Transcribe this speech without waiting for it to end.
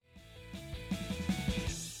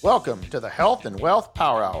Welcome to the Health and Wealth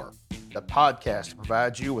Power Hour, the podcast that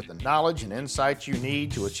provides you with the knowledge and insights you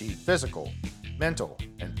need to achieve physical, mental,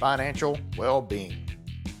 and financial well-being.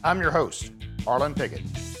 I'm your host, Harlan Pickett,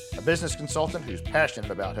 a business consultant who's passionate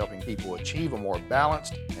about helping people achieve a more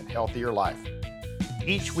balanced and healthier life.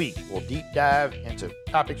 Each week, we'll deep dive into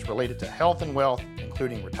topics related to health and wealth,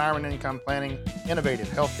 including retirement income planning, innovative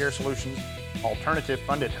healthcare solutions, alternative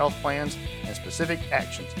funded health plans, and specific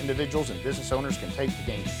actions individuals and business owners can take to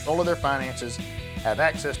gain control of their finances, have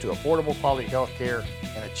access to affordable quality health care,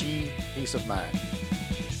 and achieve peace of mind.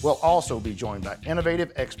 We'll also be joined by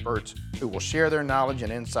innovative experts who will share their knowledge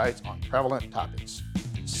and insights on prevalent topics.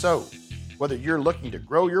 So, whether you're looking to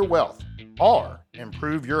grow your wealth or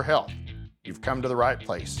improve your health, you've come to the right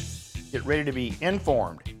place. Get ready to be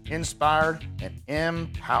informed, inspired, and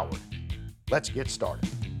empowered. Let's get started.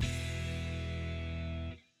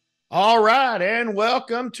 All right, and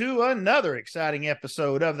welcome to another exciting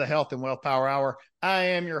episode of the Health and Wealth Power Hour. I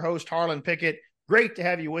am your host, Harlan Pickett. Great to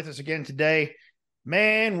have you with us again today.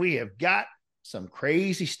 Man, we have got some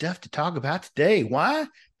crazy stuff to talk about today. Why?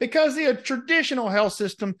 Because the traditional health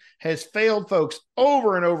system has failed folks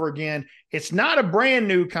over and over again. It's not a brand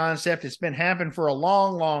new concept. It's been happening for a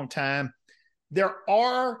long, long time. There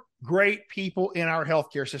are great people in our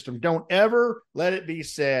healthcare system. Don't ever let it be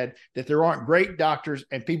said that there aren't great doctors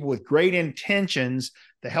and people with great intentions.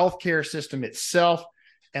 The healthcare system itself,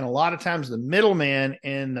 and a lot of times the middlemen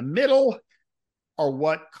in the middle, are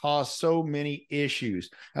what cause so many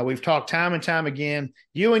issues. We've talked time and time again.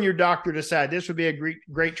 You and your doctor decide this would be a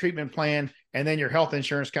great treatment plan, and then your health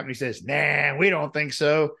insurance company says, nah, we don't think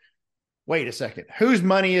so. Wait a second. Whose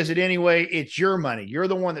money is it anyway? It's your money. You're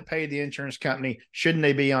the one that paid the insurance company. Shouldn't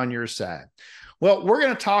they be on your side? Well, we're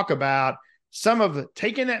going to talk about some of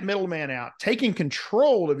taking that middleman out, taking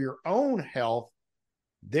control of your own health.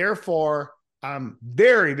 Therefore, I'm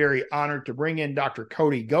very, very honored to bring in Dr.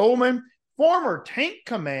 Cody Goldman, former tank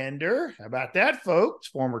commander. How about that, folks?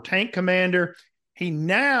 Former tank commander. He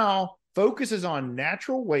now focuses on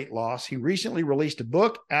natural weight loss. He recently released a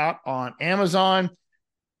book out on Amazon.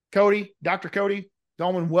 Cody, Dr. Cody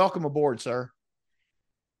Goldman, welcome aboard, sir.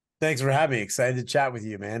 Thanks for having me. Excited to chat with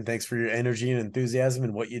you, man. Thanks for your energy and enthusiasm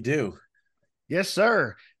and what you do. Yes,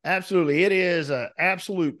 sir. Absolutely. It is an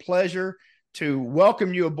absolute pleasure to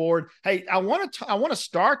welcome you aboard. Hey, I want to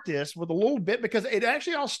start this with a little bit because it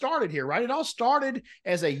actually all started here, right? It all started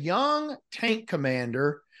as a young tank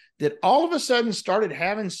commander that all of a sudden started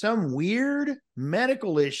having some weird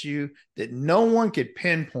medical issue that no one could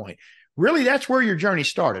pinpoint. Really, that's where your journey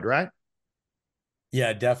started, right?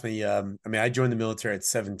 Yeah, definitely. I joined the military at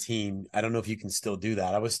 17. I don't know if you can still do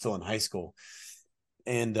that. I was still in high school.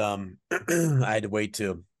 And I had to wait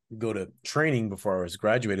to go to training before I was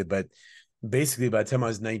graduated. But basically, by the time I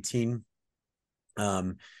was 19,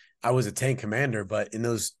 I was a tank commander. But in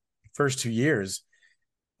those first 2 years,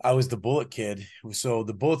 I was the bullet kid. So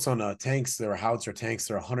the bullets on tanks, there are howitzer tanks,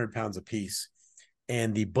 they're 100 pounds a piece.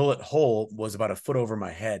 And the bullet hole was about a foot over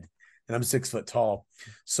my head. And I'm 6 foot tall.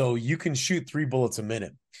 So you can shoot 3 bullets a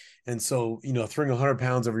minute. And so, throwing 100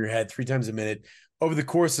 pounds over your head 3 times a minute over the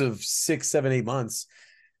course of 6, 7, 8 months,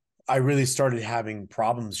 I really started having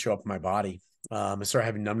problems show up in my body. I started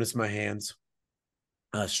having numbness in my hands.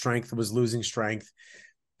 Strength was losing strength.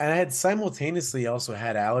 And I had simultaneously also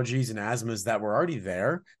had allergies and asthmas that were already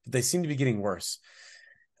there, but they seemed to be getting worse.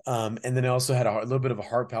 And then I also had a little bit of a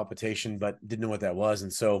heart palpitation, but didn't know what that was.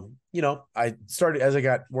 And so, I started, as I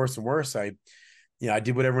got worse and worse, I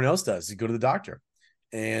did what everyone else does. You go to the doctor,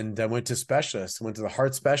 and I went to specialists. I went to the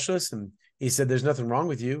heart specialist, and he said, there's nothing wrong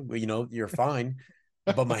with you. You're fine,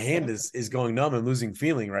 but my hand is going numb and losing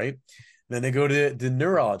feeling. Right. And then they go to the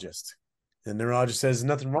neurologist. The neurologist says,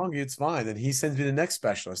 nothing wrong with you. It's fine. And he sends me to the next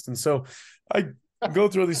specialist. And so I go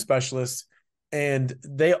through all these specialists, and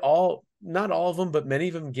they all, not all of them, but many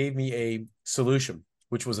of them gave me a solution,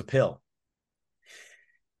 which was a pill.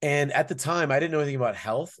 And at the time, I didn't know anything about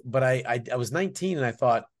health, but I was 19 and I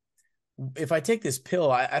thought, if I take this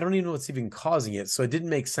pill, I don't even know what's even causing it. So it didn't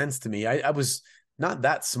make sense to me. I was not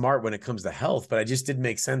that smart when it comes to health, but I just didn't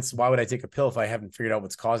make sense. Why would I take a pill if I haven't figured out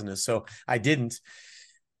what's causing this? So I didn't.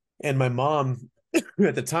 And my mom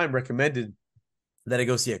at the time recommended that I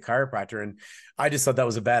go see a chiropractor. And I just thought that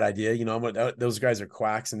was a bad idea. Those guys are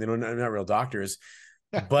quacks and they're not real doctors.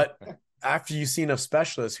 But after you see enough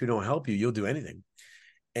specialists who don't help you, you'll do anything.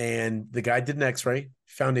 And the guy did an x-ray,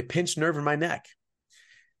 found a pinched nerve in my neck.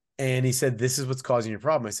 And he said, this is what's causing your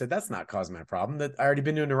problem. I said, that's not causing my problem. That I already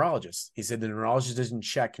been to a neurologist. He said, the neurologist doesn't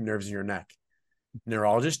check nerves in your neck.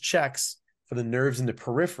 Neurologist checks for the nerves in the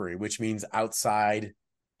periphery, which means outside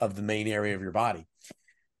of the main area of your body.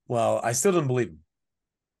 Well, I still didn't believe him.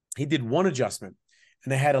 He did one adjustment,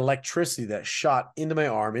 and I had electricity that shot into my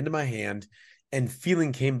arm, into my hand, and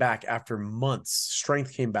feeling came back after months.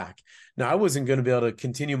 Strength came back. Now, I wasn't going to be able to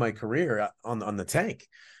continue my career on the tank.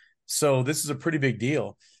 So this is a pretty big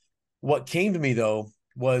deal. What came to me, though,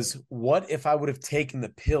 was what if I would have taken the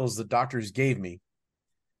pills the doctors gave me?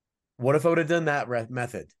 What if I would have done that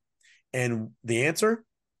method? And the answer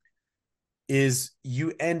is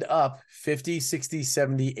you end up 50, 60,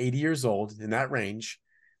 70, 80 years old, in that range,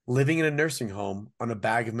 living in a nursing home on a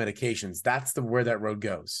bag of medications. That's where that road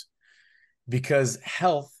goes. Because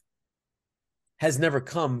health has never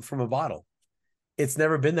come from a bottle. It's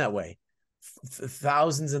never been that way.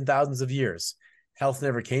 Thousands and thousands of years, health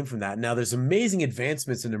never came from that. Now, there's amazing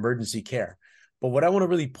advancements in emergency care. But what I want to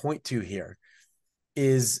really point to here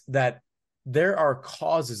is that there are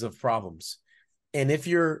causes of problems. And if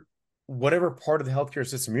you're whatever part of the healthcare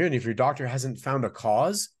system you're in, if your doctor hasn't found a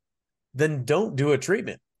cause, then don't do a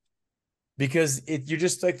treatment, because you're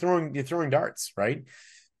just like throwing darts, right?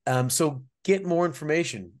 So get more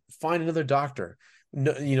information, find another doctor.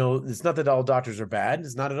 No, it's not that all doctors are bad.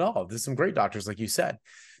 It's not at all. There's some great doctors, like you said.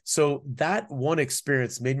 So that one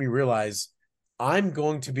experience made me realize I'm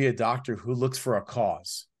going to be a doctor who looks for a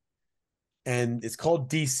cause. And it's called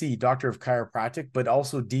DC, Doctor of Chiropractic, but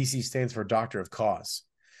also DC stands for Doctor of Cause.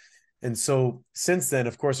 And so since then,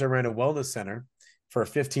 of course, I ran a wellness center for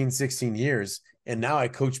 15, 16 years. And now I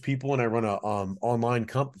coach people and I run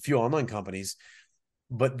a few online companies.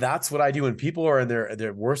 But that's what I do when people are in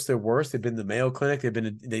their worst. They've been to the Mayo Clinic.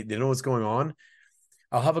 They know what's going on.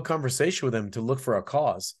 I'll have a conversation with them to look for a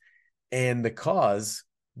cause. And the cause,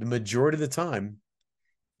 the majority of the time,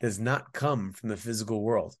 does not come from the physical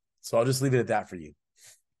world. So I'll just leave it at that for you.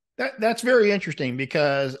 That's very interesting,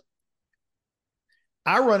 because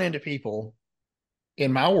I run into people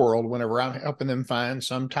in my world whenever I'm helping them find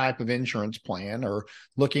some type of insurance plan or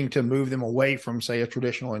looking to move them away from, say, a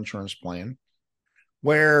traditional insurance plan,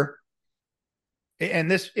 where, and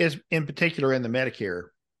this is in particular in the Medicare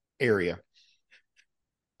area,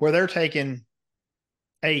 where they're taking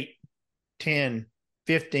 8, 10,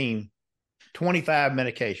 15, 25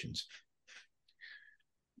 medications.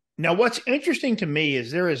 Now, what's interesting to me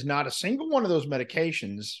is there is not a single one of those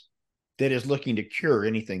medications that is looking to cure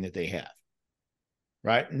anything that they have,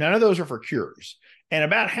 right? None of those are for cures. And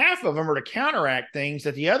about half of them are to counteract things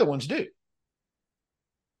that the other ones do.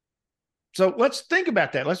 So let's think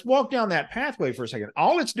about that. Let's walk down that pathway for a second.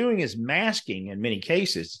 All it's doing is masking, in many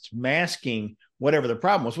cases, it's masking whatever the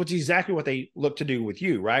problem was, which is exactly what they look to do with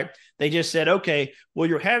you, right? They just said, okay, well,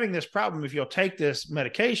 you're having this problem. If you'll take this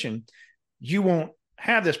medication, you won't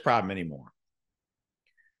have this problem anymore.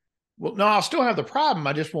 Well, no, I'll still have the problem.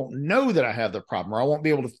 I just won't know that I have the problem, or I won't be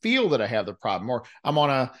able to feel that I have the problem, or I'm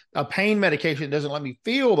on a pain medication that doesn't let me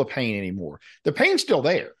feel the pain anymore. The pain's still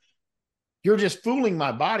there. You're just fooling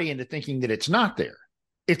my body into thinking that it's not there.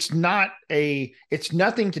 It's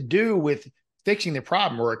nothing to do with fixing the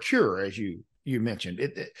problem or a cure, as you mentioned.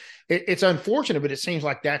 It's unfortunate, but it seems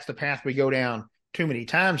like that's the path we go down too many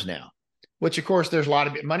times now, which of course there's a lot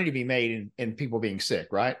of money to be made in people being sick,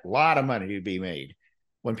 right? A lot of money to be made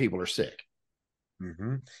when people are sick.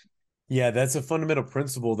 Mm-hmm. Yeah, that's a fundamental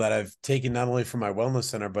principle that I've taken not only from my wellness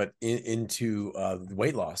center, but into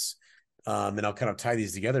weight loss. And I'll kind of tie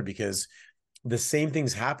these together because the same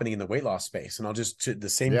thing's happening in the weight loss space. And the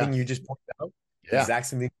same thing you just pointed out, the exact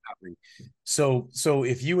same thing happening. So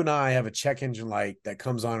if you and I have a check engine light that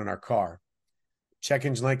comes on in our car, check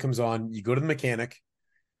engine light comes on, you go to the mechanic,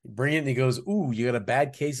 you bring it, and he goes, ooh, you got a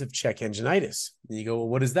bad case of check enginitis. And you go, well,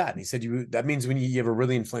 what is that? And he said, that means when you have a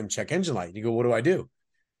really inflamed check engine light. And you go, what do I do?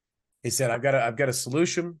 He said, I've got a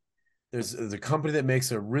solution. There's a company that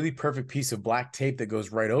makes a really perfect piece of black tape that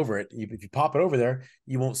goes right over it. If you pop it over there,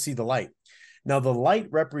 you won't see the light. Now, the light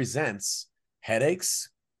represents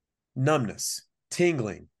headaches, numbness,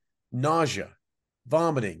 tingling, nausea,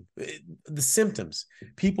 vomiting, the symptoms.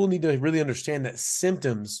 People need to really understand that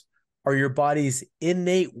symptoms are your body's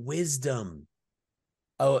innate wisdom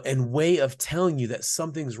and way of telling you that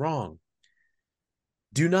something's wrong.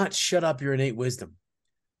 Do not shut up your innate wisdom.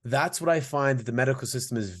 That's what I find that the medical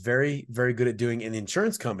system is very, very good at doing. And the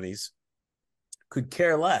insurance companies could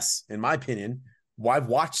care less, in my opinion. I've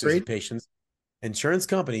watched this with patients. Insurance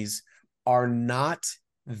companies are not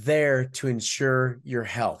there to ensure your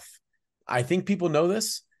health. I think people know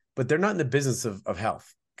this, but they're not in the business of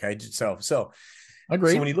health. Okay. So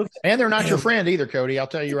agreed. So when you look and they're not your friend either, Cody. I'll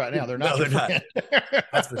tell you right now, they're not. No, they're not.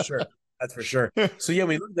 That's for sure. That's for sure. So yeah,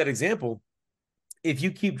 when you look at that example, if you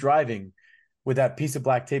keep driving with that piece of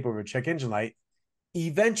black tape over a check engine light,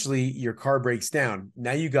 eventually your car breaks down.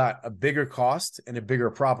 Now you got a bigger cost and a bigger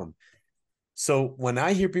problem. So when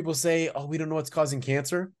I hear people say, oh, we don't know what's causing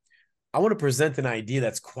cancer, I want to present an idea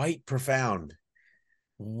that's quite profound.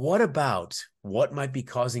 What about what might be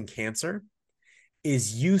causing cancer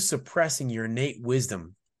is you suppressing your innate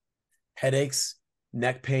wisdom, headaches,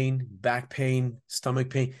 neck pain, back pain,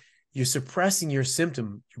 stomach pain. You're suppressing your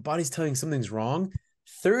symptom. Your body's telling something's wrong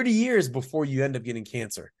 30 years before you end up getting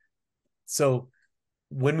cancer. So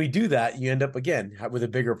when we do that, you end up again with a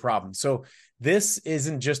bigger problem. So this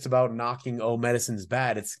isn't just about knocking, oh, medicine's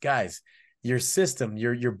bad. It's, guys, your system,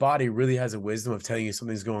 your body really has a wisdom of telling you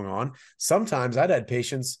something's going on. Sometimes I'd had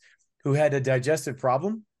patients who had a digestive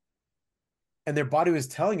problem and their body was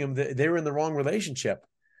telling them that they were in the wrong relationship,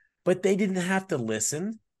 but they didn't have to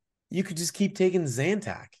listen. You could just keep taking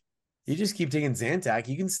Zantac. You just keep taking Zantac.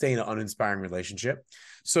 You can stay in an uninspiring relationship.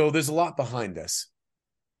 So there's a lot behind this.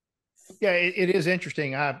 Yeah, it is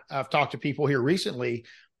interesting. I've talked to people here recently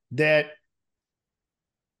that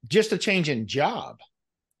just a change in job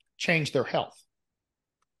changed their health.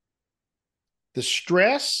 The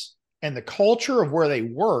stress and the culture of where they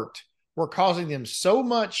worked were causing them so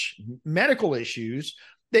much medical issues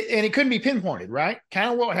that, and it couldn't be pinpointed, right?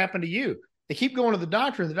 Kind of what happened to you. They keep going to the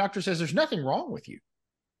doctor, and the doctor says, there's nothing wrong with you.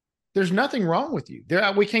 There's nothing wrong with you.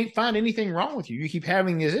 We can't find anything wrong with you. You keep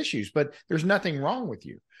having these issues, but there's nothing wrong with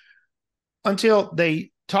you. Until they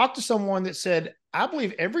talked to someone that said, I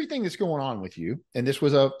believe everything that's going on with you, and this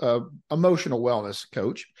was a emotional wellness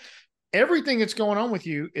coach, everything that's going on with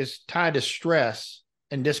you is tied to stress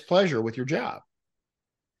and displeasure with your job.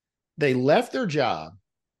 They left their job,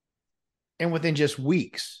 and within just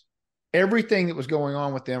weeks, everything that was going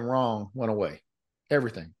on with them wrong went away.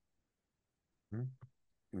 Everything. Mm-hmm.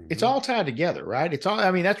 It's all tied together, right? It's all, I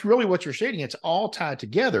mean, that's really what you're stating. It's all tied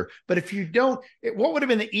together. But if you don't, what would have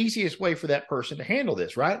been the easiest way for that person to handle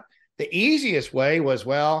this, right? The easiest way was,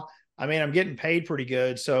 well, I mean, I'm getting paid pretty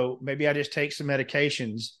good, so maybe I just take some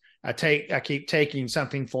medications. I keep taking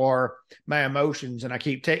something for my emotions, and I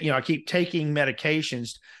keep taking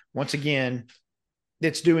medications. Once again,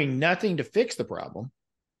 it's doing nothing to fix the problem.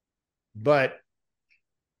 But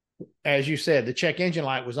as you said, the check engine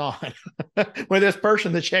light was on. With this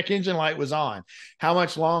person, the check engine light was on. How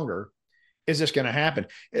much longer is this going to happen?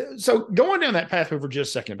 So going down that pathway for just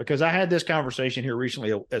a second, because I had this conversation here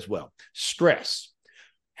recently as well. Stress.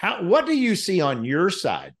 What do you see on your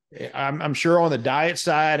side? I'm sure on the diet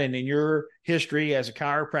side and in your history as a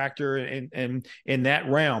chiropractor and in that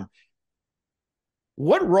realm,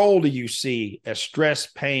 what role do you see as stress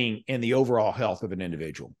playing in the overall health of an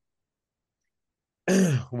individual?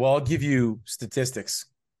 Well, I'll give you statistics.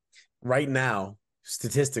 Right now,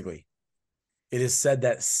 statistically, it is said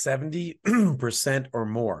that 70% or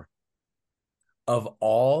more of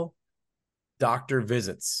all doctor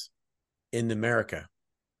visits in America,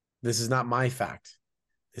 this is not my fact,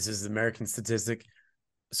 this is the American statistic.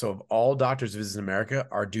 So of all doctors' visits in America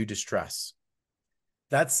are due to stress.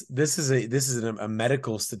 This is a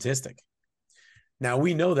medical statistic. Now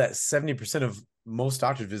we know that 70% of most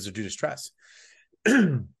doctors' visits are due to stress.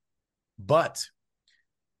 But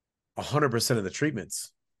 100% of the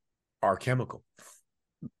treatments are chemical.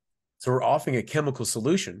 So we're offering a chemical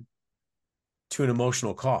solution to an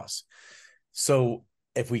emotional cause. So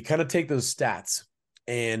if we kind of take those stats,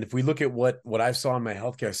 and if we look at what I saw in my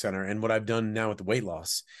healthcare center and what I've done now with the weight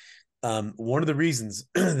loss, one of the reasons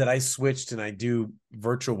that I switched and I do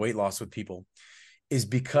virtual weight loss with people is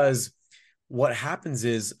because what happens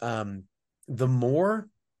is the more.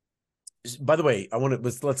 By the way,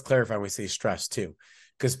 let's clarify when we say stress too,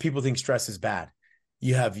 because people think stress is bad.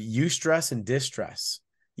 You have eustress and distress.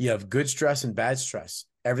 You have good stress and bad stress.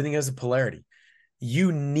 Everything has a polarity.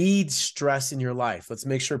 You need stress in your life. Let's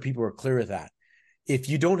make sure people are clear with that. If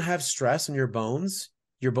you don't have stress in your bones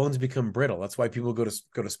become brittle. That's why people go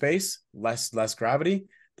to space, less gravity,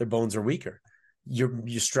 their bones are weaker. Your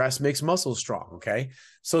stress makes muscles strong. Okay.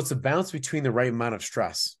 So it's a balance between the right amount of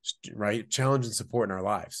stress, right? Challenge and support in our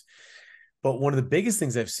lives. But one of the biggest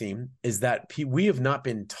things I've seen is that we have not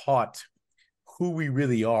been taught who we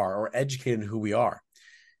really are or educated in who we are.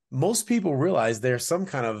 Most people realize they're some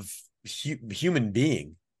kind of human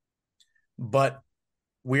being, but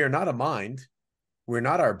we are not a mind. We're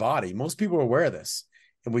not our body. Most people are aware of this,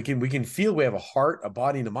 and we can feel we have a heart, a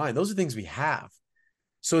body, and a mind. Those are things we have.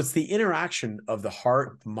 So it's the interaction of the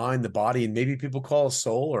heart, the mind, the body, and maybe people call a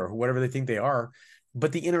soul or whatever they think they are.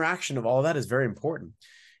 But the interaction of all that is very important.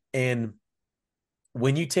 And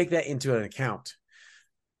when you take that into an account,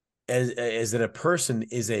 as that a person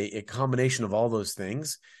is a combination of all those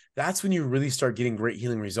things, that's when you really start getting great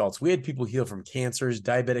healing results. We had people heal from cancers,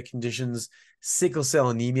 diabetic conditions, sickle cell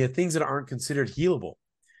anemia, things that aren't considered healable,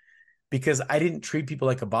 because I didn't treat people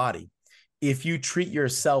like a body. if you treat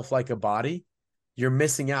yourself like a body, you're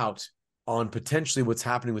missing out on potentially what's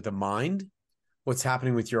happening with the mind, what's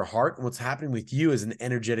happening with your heart, and what's happening with you as an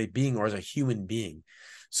energetic being or as a human being.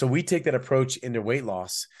 So we take that approach into weight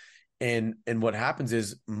loss. And what happens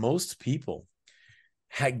is most people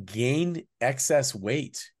gain excess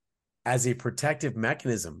weight as a protective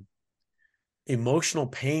mechanism. Emotional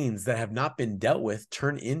pains that have not been dealt with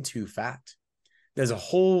turn into fat. There's a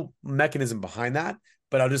whole mechanism behind that,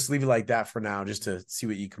 but I'll just leave it like that for now, just to see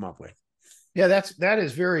what you come up with. Yeah, that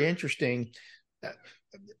is very interesting.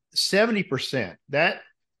 70%. That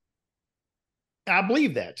I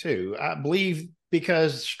believe that too. I believe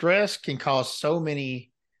because stress can cause so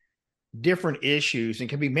many different issues and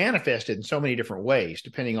can be manifested in so many different ways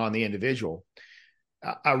depending on the individual.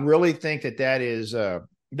 I really think that is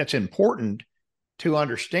that's important to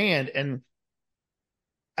understand, and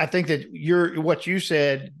I think that what you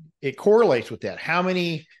said, it correlates with that. How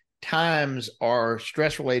many times are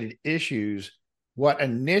stress related issues what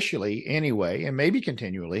initially anyway, and maybe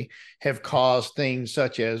continually, have caused things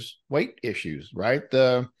such as weight issues, right?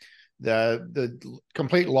 The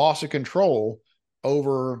complete loss of control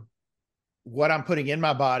over what I'm putting in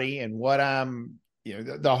my body and what I'm,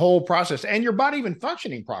 the whole process, and your body even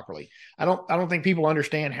functioning properly. I don't think people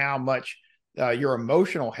understand how much your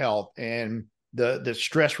emotional health and the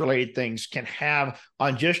stress related things can have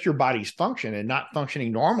on just your body's function and not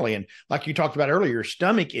functioning normally. And like you talked about earlier, your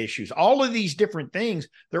stomach issues, all of these different things,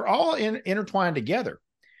 they're all intertwined together.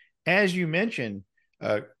 As you mentioned,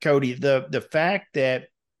 Cody, the fact that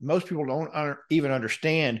most people don't even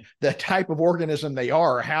understand the type of organism they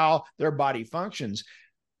are, or how their body functions,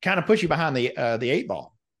 kind of puts you behind the eight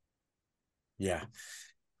ball. Yeah.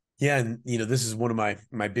 Yeah. And, this is one of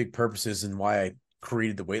my big purposes and why I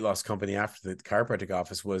created the weight loss company after the chiropractic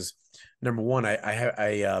office was, number one,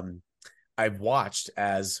 I've watched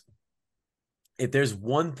as if there's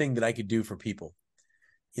one thing that I could do for people,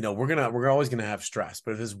 we're always going to have stress,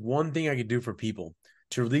 but if there's one thing I could do for people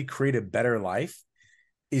to really create a better life,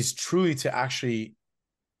 is truly to actually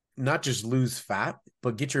not just lose fat,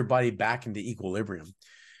 but get your body back into equilibrium.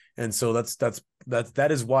 And so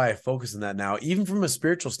that is why I focus on that now, even from a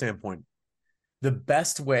spiritual standpoint. The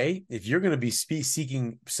best way, if you're going to be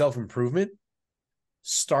seeking self-improvement,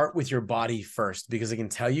 start with your body first, because I can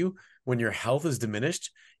tell you, when your health is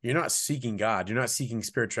diminished, you're not seeking God, you're not seeking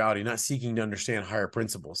spirituality, you're not seeking to understand higher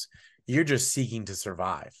principles. You're just seeking to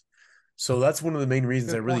survive. So that's one of the main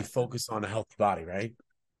reasons I really focus on a healthy body, right?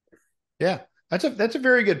 Yeah, that's a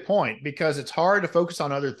very good point, because it's hard to focus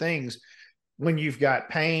on other things when you've got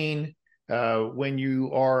pain, when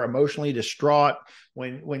you are emotionally distraught,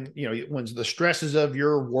 when the stresses of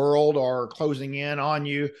your world are closing in on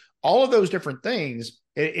you, all of those different things,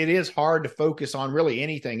 it is hard to focus on really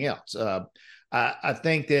anything else. I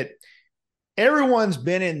think that everyone's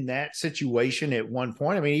been in that situation at one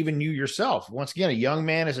point. I mean, even you yourself, once again, a young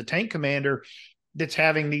man as a tank commander that's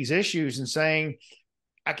having these issues and saying,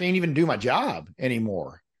 I can't even do my job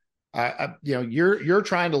anymore. You're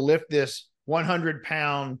trying to lift this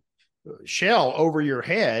 100-pound shell over your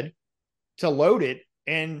head to load it,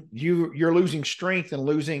 and you're losing strength and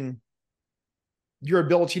losing your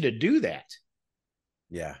ability to do that.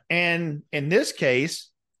 Yeah. And in this case,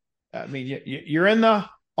 I mean, you're in the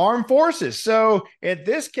armed forces. So in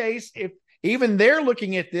this case, if even they're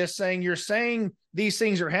looking at this saying, you're saying these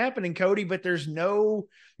things are happening, Cody, but there's no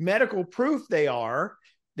medical proof they are,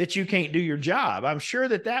 that you can't do your job. I'm sure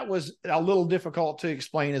that was a little difficult to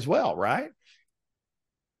explain as well, right?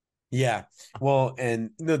 Yeah. Well,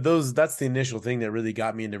 and that's the initial thing that really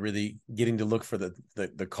got me into really getting to look for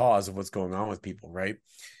the cause of what's going on with people. Right.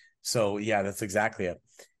 So yeah, that's exactly it.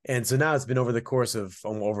 And so now it's been over the course of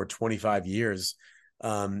over 25 years.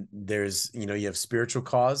 There's, you have spiritual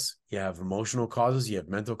cause, you have emotional causes, you have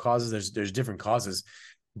mental causes. There's different causes,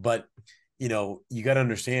 but you got to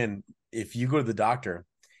understand, if you go to the doctor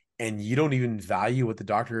and you don't even value what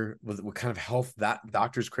kind of health that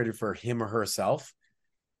doctor's created for him or herself,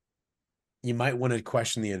 you might want to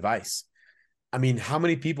question the advice. I mean, how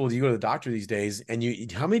many people do you go to the doctor these days,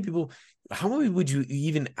 and how many would you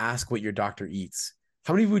even ask what your doctor eats?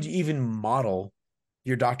 How many would you even model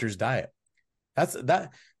your doctor's diet?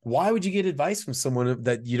 Why would you get advice from someone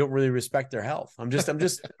that you don't really respect their health? I'm just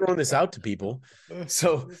throwing this out to people.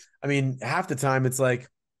 So, I mean, half the time it's like,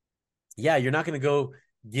 yeah, you're not going to go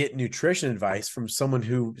get nutrition advice from someone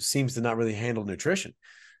who seems to not really handle nutrition.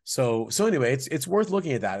 So anyway, it's worth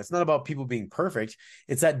looking at that. It's not about people being perfect.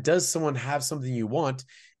 It's that, does someone have something you want,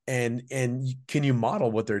 and can you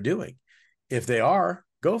model what they're doing? If they are,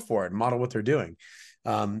 go for it, model what they're doing.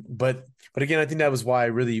 But again, I think that was why I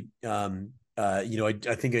really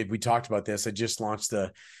I think we talked about this. I just launched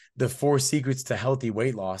the 4 secrets to healthy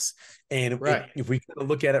weight loss. And Right. if we kind of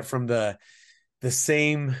look at it from the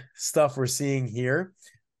same stuff we're seeing here,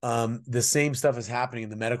 the same stuff is happening in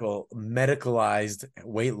the medicalized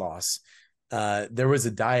weight loss. There was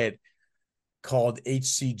a diet called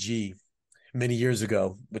HCG many years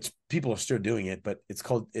ago, which people are still doing it, but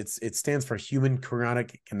it stands for human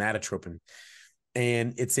chorionic gonadotropin.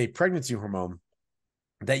 And it's a pregnancy hormone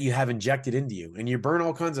that you have injected into you, and you burn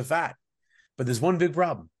all kinds of fat. But there's one big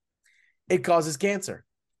problem. It causes cancer.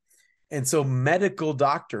 And so medical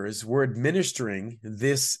doctors were administering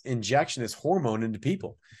this injection, this hormone into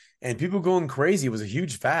people, and people going crazy. It was a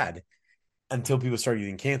huge fad until people started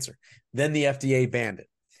getting cancer. Then the FDA banned it.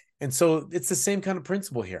 And so it's the same kind of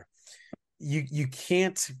principle here. You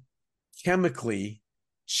can't chemically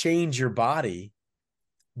change your body,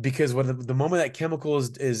 because when the moment that chemical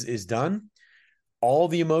is done, all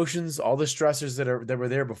the emotions, all the stressors that were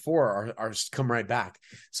there before are come right back.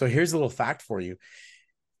 So here's a little fact for you.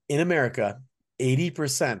 In America,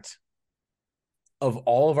 80% of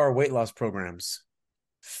all of our weight loss programs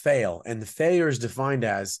fail. And the failure is defined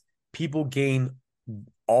as people gain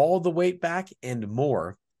all the weight back and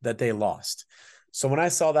more that they lost. So when I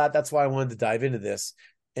saw that, that's why I wanted to dive into this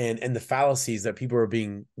and the fallacies that people are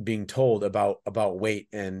being told about weight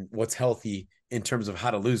and what's healthy in terms of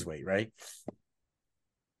how to lose weight, right?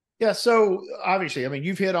 Yeah. So obviously, I mean,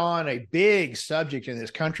 you've hit on a big subject in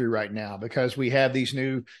this country right now, because we have these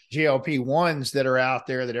new GLP-1s that are out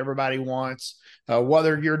there that everybody wants,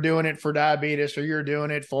 whether you're doing it for diabetes or you're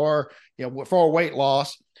doing it for weight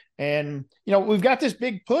loss. And, we've got this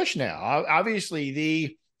big push now.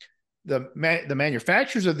 Obviously, the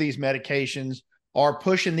manufacturers of these medications are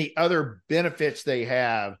pushing the other benefits they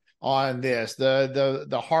have on this,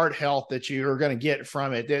 the heart health that you are going to get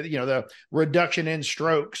from it, the reduction in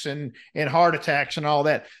strokes and heart attacks and all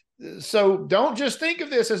that. So don't just think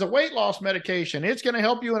of this as a weight loss medication. It's going to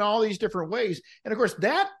help you in all these different ways. And of course,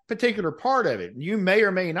 that particular part of it, you may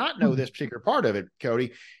or may not know this particular part of it,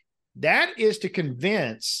 Cody, that is to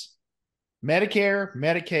convince Medicare,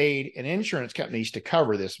 Medicaid, and insurance companies to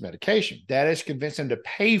cover this medication. That is to convince them to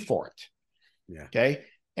pay for it. Yeah. Okay.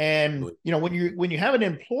 And when you have an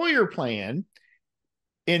employer plan,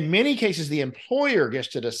 in many cases, the employer gets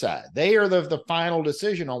to decide. They are the final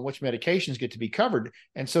decision on which medications get to be covered.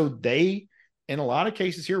 And so they, in a lot of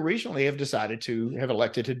cases here recently, have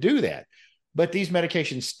elected to do that. But these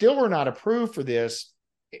medications still are not approved for this.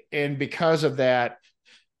 And because of that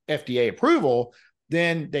FDA approval,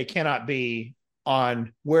 then they cannot be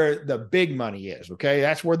on where the big money is. Okay.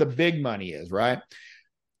 That's where the big money is, right?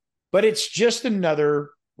 But it's just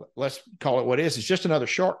another, let's call it what it is. It's just another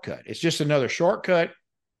shortcut. It's just another shortcut.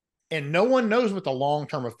 And no one knows what the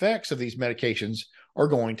long-term effects of these medications are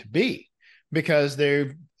going to be, because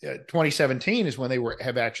 2017 is when they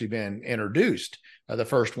have actually been introduced. The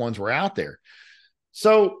first ones were out there.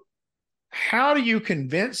 So how do you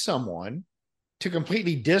convince someone to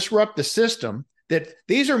completely disrupt the system that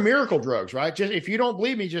these are miracle drugs, right? Just if you don't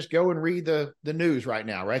believe me, just go and read the news right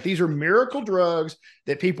now, right? These are miracle drugs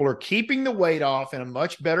that people are keeping the weight off in a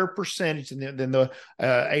much better percentage than the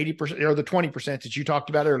 80% or the 20% that you talked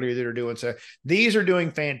about earlier that are doing so. These are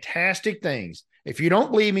doing fantastic things. If you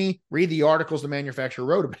don't believe me, read the articles the manufacturer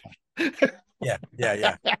wrote about.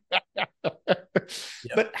 Yeah.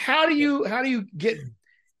 But how do you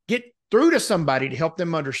get through to somebody to help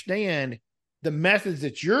them understand the methods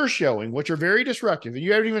that you're showing, which are very disruptive, and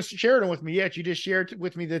you haven't even shared them with me yet. You just shared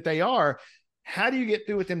with me that they are. How do you get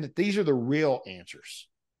through with them that these are the real answers?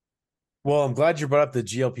 Well, I'm glad you brought up the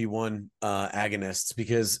GLP-1 agonists,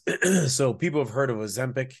 because so people have heard of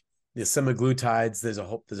Ozempic, the semaglutides. There's a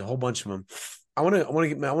whole bunch of them. I want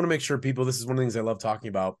to make sure people. This is one of the things I love talking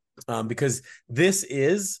about, because this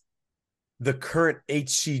is the current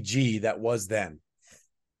HCG that was then.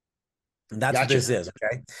 And that's Gotcha. what this is,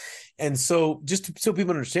 okay? And so so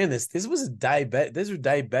people understand this, these are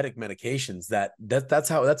diabetic medications that's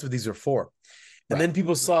what these are for. And then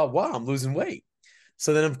people saw, wow, I'm losing weight.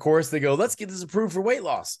 So then, of course, they go, let's get this approved for weight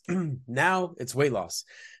loss. Now it's weight loss.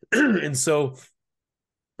 And so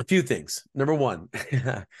a few things. Number one,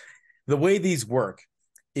 the way these work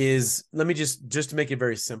is, let me just to make it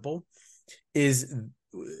very simple, is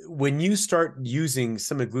when you start using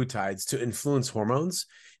semaglutides to influence hormones,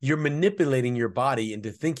 you're manipulating your body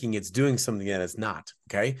into thinking it's doing something that it's not.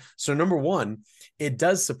 Okay. So number one, it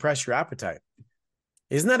does suppress your appetite.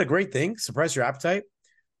 Isn't that a great thing? Suppress your appetite.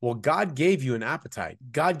 Well, God gave you an appetite.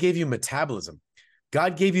 God gave you metabolism.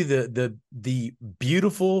 God gave you the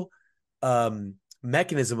beautiful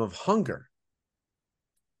mechanism of hunger.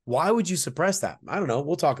 Why would you suppress that? I don't know.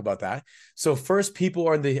 We'll talk about that. So first, people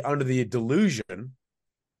are under the delusion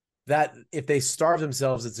that if they starve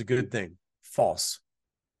themselves, it's a good thing. False.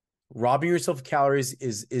 Robbing yourself of calories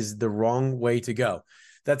is the wrong way to go.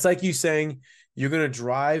 That's like you saying you're going to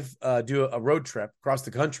drive, do a road trip across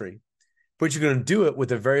the country, but you're going to do it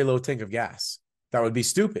with a very low tank of gas. That would be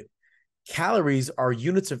stupid. Calories are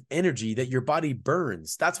units of energy that your body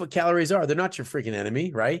burns. That's what calories are. They're not your freaking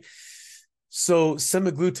enemy, right? So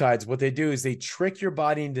semaglutides, what they do is they trick your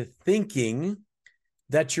body into thinking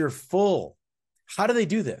that you're full. How do they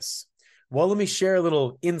do this? Well, let me share a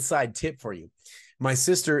little inside tip for you. My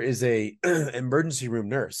sister is a emergency room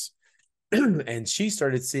nurse, and she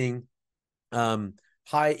started seeing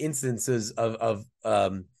high incidences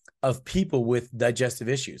of people with digestive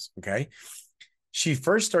issues. Okay, she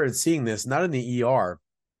first started seeing this not in the ER,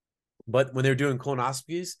 but when they're doing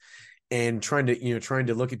colonoscopies and trying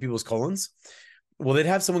to look at people's colons. Well, they'd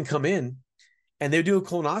have someone come in and they do a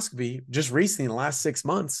colonoscopy just recently in the last 6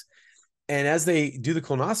 months. And as they do the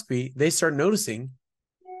colonoscopy, they start noticing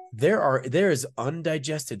there is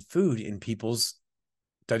undigested food in people's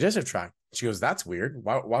digestive tract. She goes, that's weird.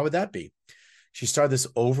 Why would that be? She started this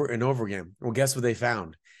over and over again. Well, guess what they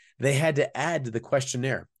found? They had to add to the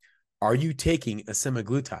questionnaire, are you taking a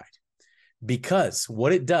semaglutide? Because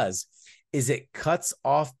what it does is it cuts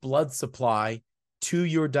off blood supply to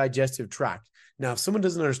your digestive tract. Now, if someone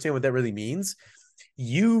doesn't understand what that really means,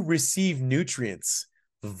 you receive nutrients,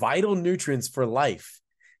 vital nutrients for life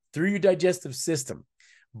through your digestive system.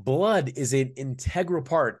 Blood is an integral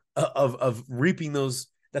part of reaping those.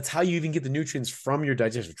 That's how you even get the nutrients from your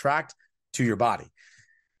digestive tract to your body.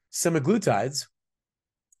 Semaglutides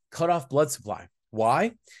cut off blood supply.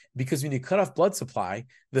 Why? Because when you cut off blood supply,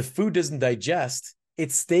 the food doesn't digest,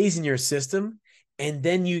 it stays in your system, and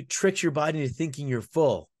then you trick your body into thinking you're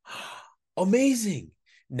full. Amazing.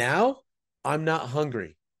 Now I'm not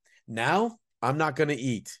hungry. Now I'm not going to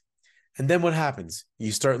eat. And then what happens?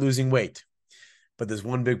 You start losing weight. But there's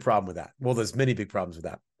one big problem with that. Well, there's many big problems with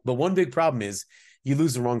that. But one big problem is you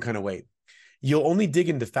lose the wrong kind of weight. You'll only dig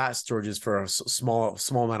into fat storages for a small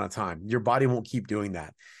amount of time. Your body won't keep doing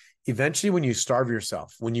that. Eventually, when you starve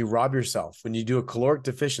yourself, when you rob yourself, when you do a caloric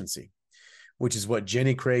deficiency, which is what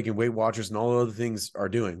Jenny Craig and Weight Watchers and all other things are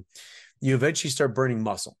doing, you eventually start burning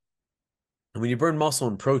muscle. And when you burn muscle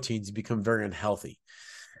and proteins, you become very unhealthy.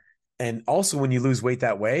 And also when you lose weight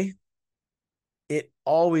that way, it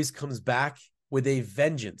always comes back with a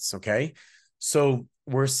vengeance, okay? So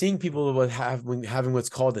we're seeing people with having what's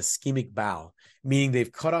called ischemic bowel, meaning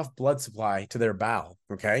they've cut off blood supply to their bowel,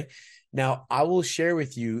 okay? Now, I will share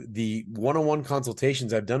with you the one-on-one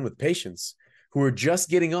consultations I've done with patients who are just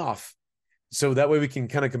getting off, so that way we can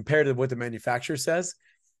kind of compare to what the manufacturer says.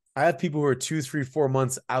 I have people who are 2, 3, 4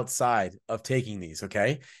 months outside of taking these,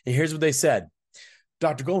 okay? And here's what they said.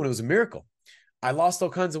 Dr. Goldman, it was a miracle. I lost all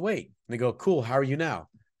kinds of weight. And they go, cool, how are you now?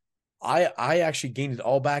 I actually gained it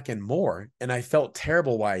all back and more, and I felt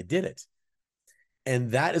terrible why I did it.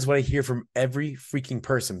 And that is what I hear from every freaking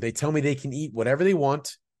person. They tell me they can eat whatever they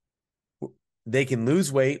want, they can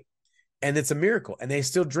lose weight, and it's a miracle, and they're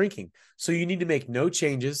still drinking. So you need to make no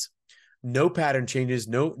changes, no pattern changes,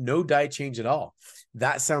 no diet change at all.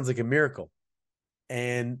 That sounds like a miracle.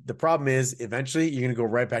 And the problem is eventually you're going to go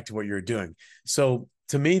right back to what you're doing. So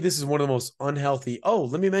to me, this is one of the most unhealthy. Oh,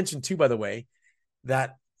 let me mention too, by the way,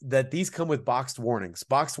 that these come with boxed warnings.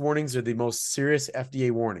 Boxed warnings are the most serious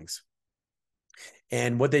FDA warnings.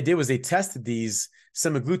 And what they did was they tested these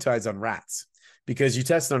semaglutides on rats, because you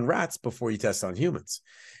test on rats before you test on humans.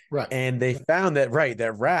 Right. And they found that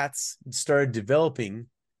rats started developing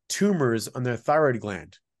tumors on their thyroid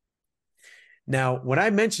gland. Now, when I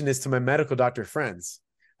mentioned this to my medical doctor friends,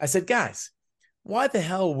 I said, guys, why the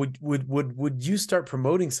hell would you start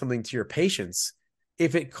promoting something to your patients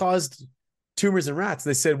if it caused tumors in rats?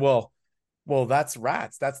 They said, well, that's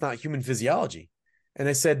rats. That's not human physiology. And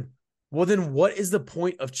I said, well, then what is the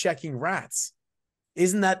point of checking rats?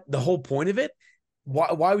 Isn't that the whole point of it?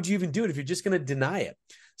 Why would you even do it if you're just going to deny it?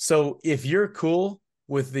 So if you're cool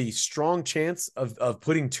with the strong chance of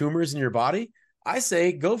putting tumors in your body, I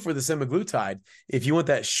say go for the semaglutide if you want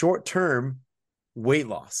that short-term weight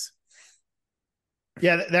loss.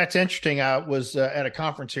 Yeah, that's interesting. I was at a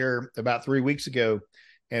conference here about 3 weeks ago,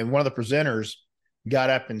 and one of the presenters got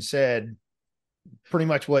up and said pretty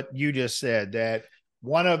much what you just said, that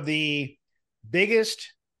one of the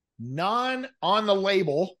biggest on the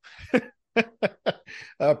label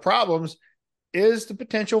problems is the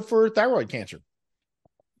potential for thyroid cancer,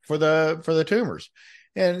 for the tumors.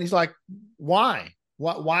 And he's like, why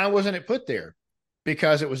wasn't it put there?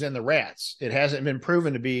 because it was in the rats. It hasn't been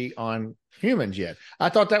proven to be on humans yet. I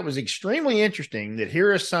thought that was extremely interesting, that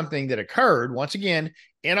here is something that occurred once again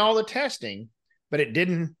in all the testing, but it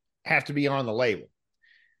didn't have to be on the label.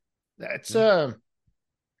 That's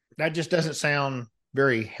that just doesn't sound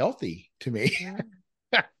very healthy to me.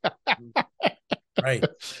 Right.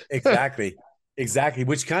 Exactly.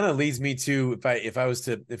 Which kind of leads me to, if I was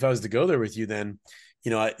to go there with you, then,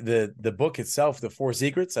 the book itself, The 4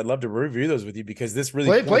 Secrets, I'd love to review those with you, because this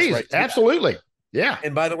really please, right, absolutely that. Yeah.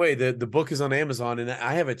 And by the way, the book is on Amazon, and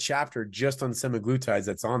I have a chapter just on semaglutides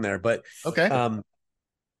that's on there, but okay.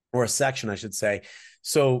 Or a section, I should say.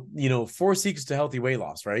 So, 4 Secrets to Healthy Weight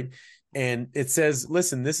Loss, right? And it says,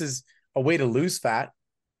 listen, this is a way to lose fat,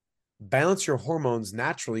 balance your hormones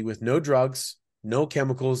naturally with no drugs, no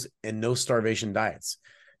chemicals, and no starvation diets.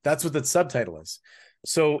 That's what the subtitle is.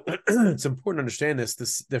 So it's important to understand this.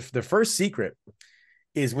 The first secret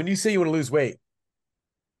is, when you say you want to lose weight,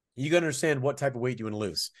 you got to understand what type of weight you want to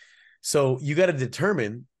lose. So you got to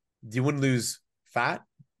determine, do you want to lose fat,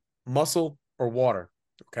 muscle, or water?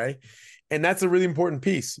 Okay. And that's a really important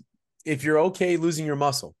piece. If you're okay losing your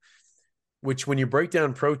muscle, which when you break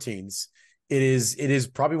down proteins, it is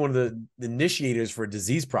probably one of the initiators for a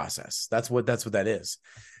disease process. That's what that is.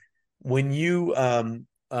 When you,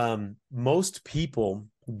 most people,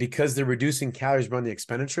 because they're reducing calories around the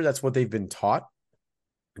expenditure, that's what they've been taught.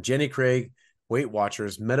 Jenny Craig, Weight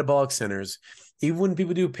Watchers, metabolic centers, even when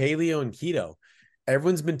people do paleo and keto,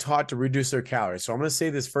 everyone's been taught to reduce their calories. So I'm going to say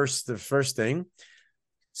the first thing,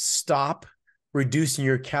 stop reducing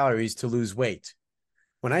your calories to lose weight.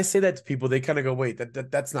 When I say that to people, they kind of go, wait,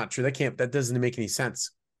 that's not true. That doesn't make any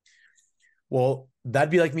sense. Well,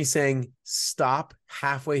 that'd be like me saying, stop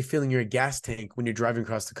halfway filling your gas tank when you're driving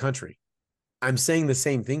across the country. I'm saying the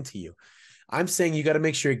same thing to you. I'm saying you got to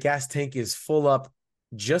make sure your gas tank is full up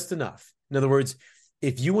just enough. In other words,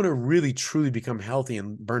 if you want to really truly become healthy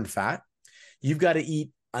and burn fat, you've got to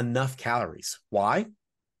eat enough calories. Why?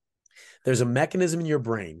 There's a mechanism in your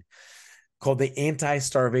brain called the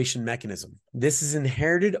anti-starvation mechanism. This is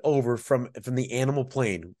inherited over from the animal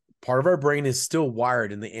plane. Part of our brain is still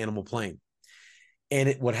wired in the animal plane.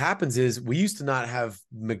 And what happens is, we used to not have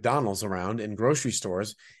McDonald's around and grocery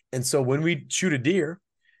stores. And so when we shoot a deer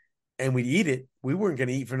and we'd eat it, we weren't going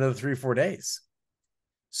to eat for another 3 or 4 days.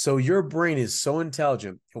 So your brain is so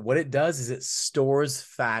intelligent. What it does is it stores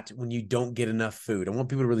fat when you don't get enough food. I want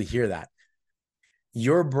people to really hear that.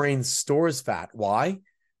 Your brain stores fat. Why?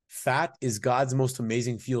 Fat is God's most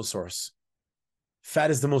amazing fuel source.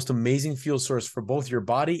 Fat is the most amazing fuel source for both your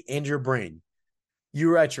body and your brain.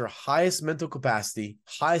 You are at your highest mental capacity,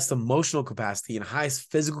 highest emotional capacity, and highest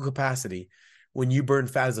physical capacity when you burn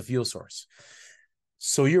fat as a fuel source.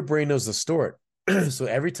 So your brain knows to store it. So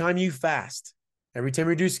every time you fast, every time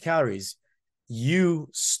you reduce calories, you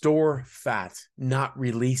store fat, not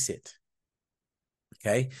release it.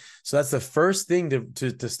 Okay. So that's the first thing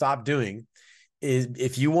to stop doing. Is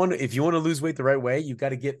if you want to lose weight the right way, you've got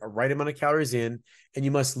to get a right amount of calories in, and you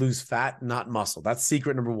must lose fat, not muscle. That's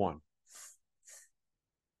secret number 1.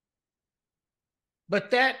 But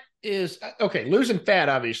that is okay. Losing fat,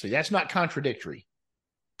 obviously, that's not contradictory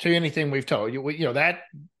to anything we've told you. That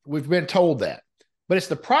we've been told that, but it's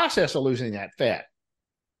the process of losing that fat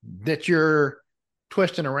that you're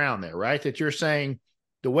twisting around there, right? That you're saying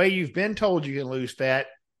the way you've been told you can lose fat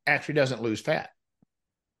actually doesn't lose fat.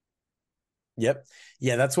 Yep.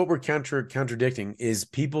 Yeah, that's what we're contradicting is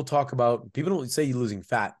people don't say you're losing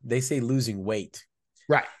fat. They say losing weight.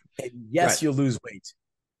 Right. And yes, right. You'll lose weight.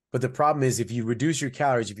 But the problem is, if you reduce your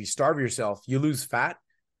calories, if you starve yourself, you lose fat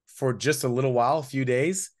for just a little while, a few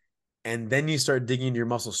days, and then you start digging into your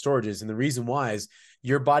muscle storages. And the reason why is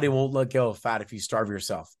your body won't let go of fat if you starve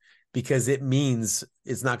yourself, because it means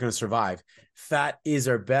it's not going to survive. Fat is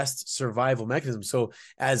our best survival mechanism. So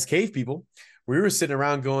as cave people, we were sitting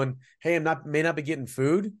around going, hey, may not be getting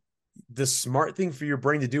food. The smart thing for your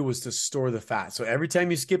brain to do was to store the fat. So every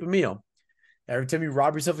time you skip a meal, every time you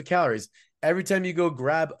rob yourself of calories, every time you go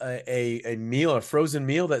grab a meal, a frozen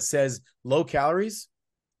meal that says low calories,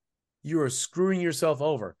 you are screwing yourself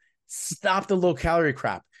over. Stop the low calorie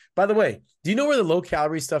crap. By the way, do you know where the low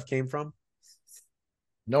calorie stuff came from?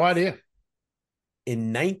 No idea.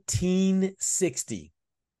 In 1960,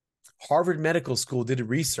 Harvard Medical School did a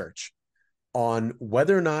research on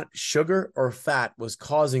whether or not sugar or fat was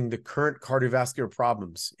causing the current cardiovascular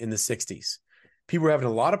problems in the 60s. People were having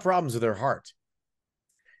a lot of problems with their heart.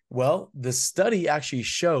 Well, the study actually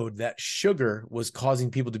showed that sugar was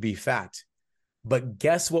causing people to be fat. But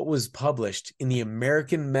guess what was published in the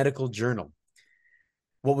American Medical Journal?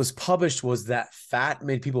 What was published was that fat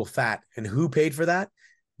made people fat. And who paid for that?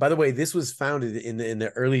 By the way, this was founded in the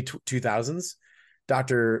early 2000s.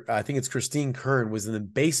 Dr. I think it's Christine Kern was in the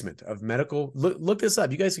basement of medical. Look this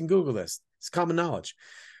up. You guys can Google this. It's common knowledge.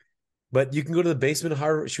 But you can go to the basement of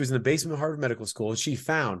Harvard. She was in the basement of Harvard Medical School, and she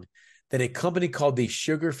found that a company called the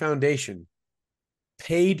Sugar Foundation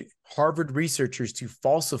paid Harvard researchers to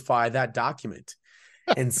falsify that document.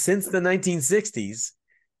 And since the 1960s,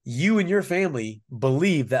 you and your family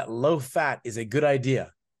believe that low fat is a good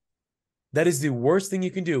idea. That is the worst thing you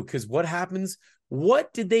can do, because what happens?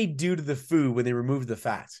 What did they do to the food when they removed the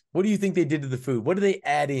fat? What do you think they did to the food? What did they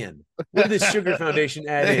add in? What did the Sugar Foundation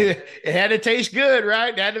add in? It had to taste good,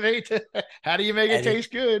 right? How do you make it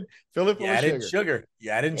taste good? Fill it full of sugar.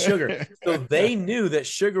 You add in sugar. So they knew that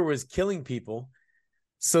sugar was killing people.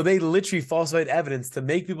 So they literally falsified evidence to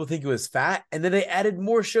make people think it was fat, and then they added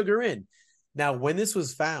more sugar in. Now, when this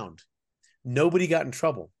was found, nobody got in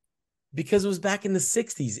trouble because it was back in the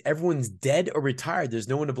 60s. Everyone's dead or retired. There's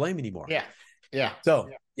no one to blame anymore. Yeah. Yeah. So,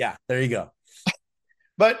 yeah, there you go.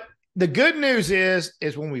 But the good news is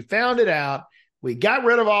when we found it out, we got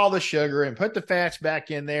rid of all the sugar and put the fats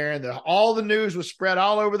back in there, and all the news was spread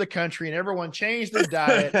all over the country, and everyone changed their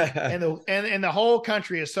diet, and the whole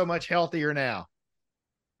country is so much healthier now.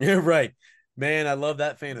 You're right, man. I love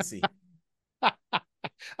that fantasy.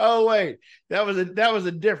 Oh wait, that was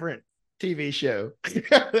a different TV show.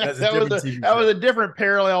 that was a different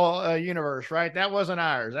parallel universe, right? That wasn't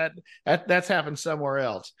ours. That's happened somewhere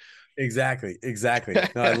else. Exactly.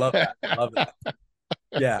 No, I love that.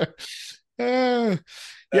 Yeah. Yeah.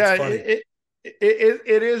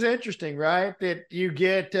 It is interesting, right? That you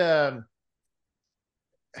get the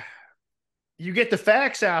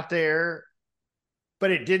facts out there,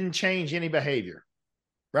 but it didn't change any behavior.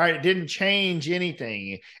 Right. It didn't change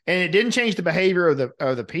anything, and it didn't change the behavior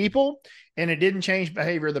of the people, and it didn't change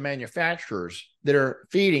behavior of the manufacturers that are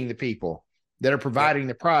feeding the people, that are providing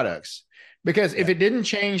the products. Because if it didn't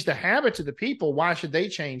change the habits of the people, why should they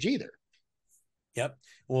change either? Yep.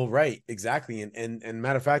 Well, right. Exactly. And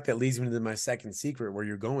matter of fact, that leads me to my second secret where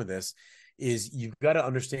you're going with this is you've got to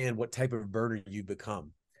understand what type of burner you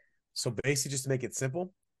become. So basically, just to make it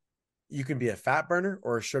simple, you can be a fat burner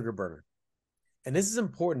or a sugar burner. And this is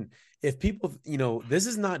important. If people, this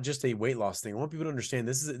is not just a weight loss thing. I want people to understand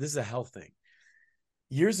this is a health thing.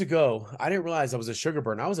 Years ago, I didn't realize I was a sugar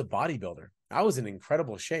burner. I was a bodybuilder. I was in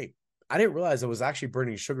incredible shape. I didn't realize I was actually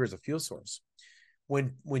burning sugar as a fuel source.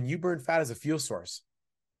 When you burn fat as a fuel source,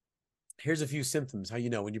 here's a few symptoms. How you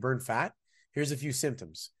know when you burn fat? Here's a few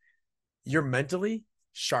symptoms. You're mentally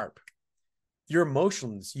sharp. Your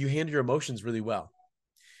emotions, you handle your emotions really well.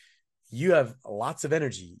 You have lots of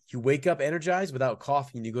energy. You wake up energized without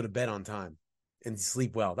coffee, and you go to bed on time and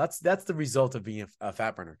sleep well. That's the result of being a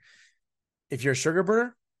fat burner. If you're a sugar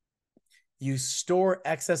burner, you store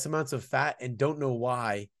excess amounts of fat and don't know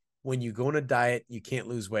why. When you go on a diet, you can't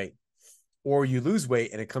lose weight, or you lose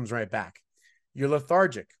weight and it comes right back. You're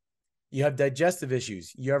lethargic. You have digestive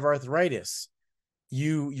issues. You have arthritis.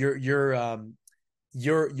 You'll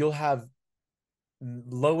have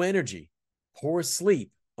low energy, poor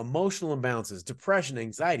sleep, emotional imbalances, depression,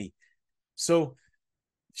 anxiety. So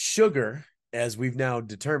sugar, as we've now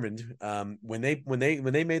determined, when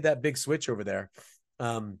they made that big switch over there,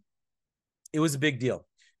 it was a big deal,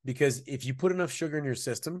 because if you put enough sugar in your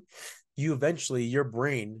system, your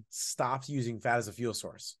brain stops using fat as a fuel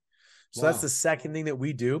source. So that's the second thing that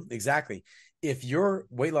we do. Exactly. If your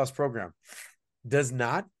weight loss program does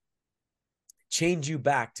not change you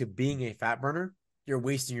back to being a fat burner, you're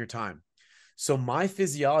wasting your time. So my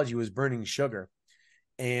physiology was burning sugar.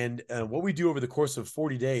 And what we do over the course of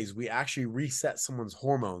 40 days, we actually reset someone's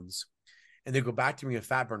hormones and they go back to being a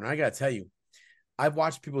fat burner. I got to tell you, I've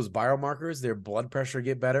watched people's biomarkers, their blood pressure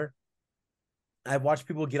get better. I've watched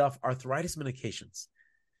people get off arthritis medications.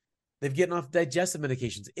 They've gotten off digestive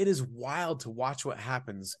medications. It is wild to watch what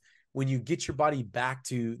happens when you get your body back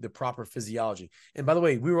to the proper physiology. And by the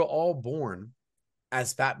way, we were all born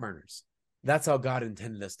as fat burners. That's how God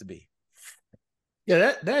intended us to be.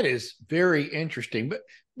 Yeah, that is very interesting.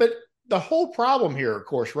 But the whole problem here, of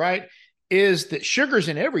course, right, is that sugar's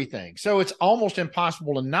in everything. So it's almost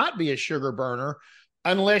impossible to not be a sugar burner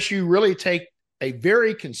unless you really take a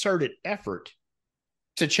very concerted effort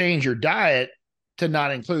to change your diet to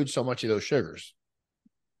not include so much of those sugars.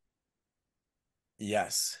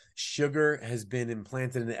 Yes, sugar has been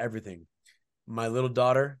implanted into everything. My little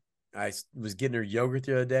daughter, I was getting her yogurt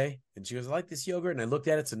the other day, and she goes, I like this yogurt. And I looked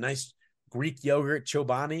at it. It's a nice Greek yogurt,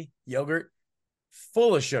 Chobani yogurt,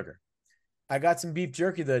 full of sugar. I got some beef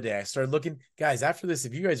jerky the other day. I started looking. Guys, after this,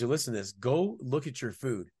 if you guys are listening to this, go look at your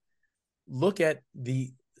food. Look at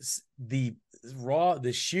the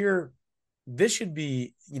sheer this should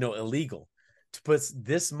be, illegal to put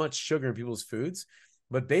this much sugar in people's foods.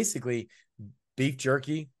 But basically, beef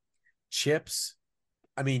jerky, chips,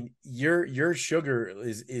 I mean, your sugar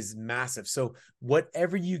is massive. So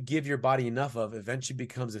whatever you give your body enough of eventually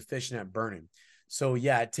becomes efficient at burning. So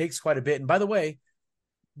yeah, it takes quite a bit. And by the way,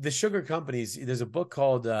 the sugar companies, there's a book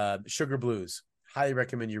called Sugar Blues. Highly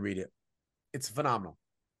recommend you read it. It's phenomenal.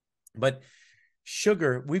 But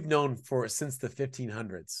sugar, we've known for since the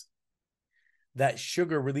 1500s that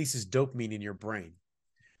sugar releases dopamine in your brain,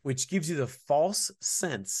 which gives you the false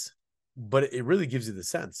sense, but it really gives you the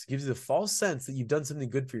sense, it gives you the false sense that you've done something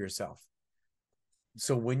good for yourself.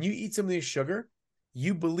 So when you eat some of this sugar,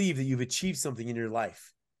 you believe that you've achieved something in your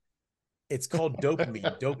life. It's called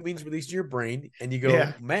dopamine. Dopamine's released in your brain, and you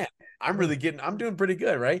go, man, I'm doing pretty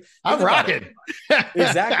good, right? I'm rocking.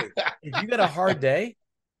 Exactly. If you got a hard day,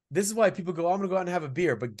 this is why people go, I'm going to go out and have a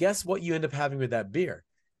beer. But guess what you end up having with that beer?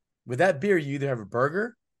 With that beer, you either have a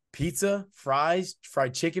burger, pizza, fries,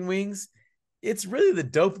 fried chicken wings. It's really the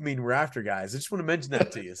dopamine we're after, guys. I just want to mention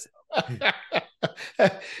that to you.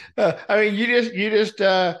 I mean, you just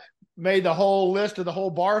made the whole list of the whole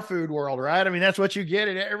bar food world, right? I mean, that's what you get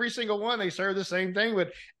in every single one. They serve the same thing,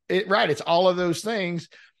 but it's all of those things.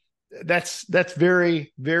 That's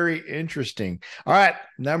very, very interesting. All right,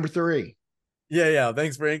 number 3. Yeah.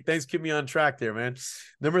 Thanks, Frank. Thanks, keep me on track there, man.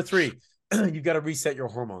 Number 3, you got to reset your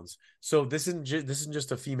hormones. So this isn't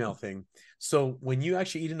just a female thing. So when you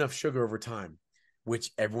actually eat enough sugar over time, which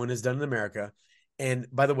everyone has done in America, and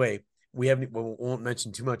by the way, we won't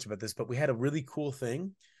mention too much about this, but we had a really cool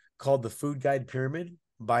thing called the Food Guide Pyramid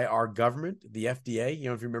by our government, the FDA. You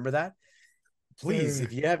know, if you remember that, please,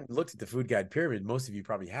 if you haven't looked at the Food Guide Pyramid, most of you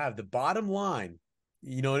probably have. The bottom line,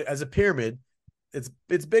 as a pyramid, it's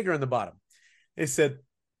bigger on the bottom. It said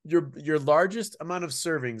your largest amount of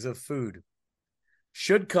servings of food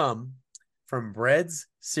should come from breads,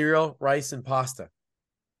 cereal, rice, and pasta.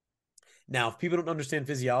 Now, if people don't understand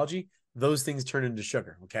physiology, those things turn into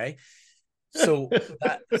sugar. Okay. So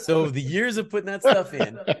the years of putting that stuff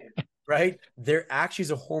in, right? There actually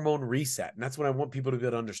is a hormone reset. And that's what I want people to be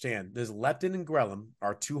able to understand. There's leptin and ghrelin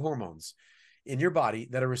are 2 hormones in your body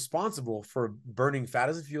that are responsible for burning fat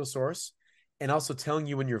as a fuel source and also telling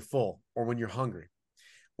you when you're full or when you're hungry.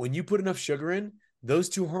 When you put enough sugar in, those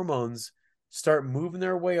 2 hormones start moving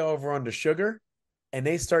their way over onto sugar, and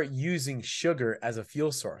they start using sugar as a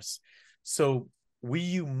fuel source. So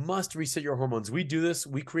you must reset your hormones. We do this.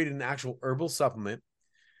 We created an actual herbal supplement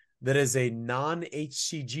that is a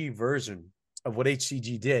non-HCG version of what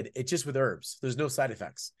HCG did. It's just with herbs. There's no side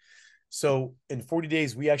effects. So in 40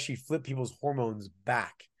 days, we actually flip people's hormones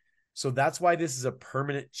back. So that's why this is a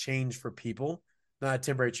permanent change for people, not a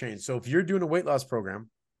temporary change. So if you're doing a weight loss program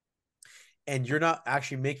and you're not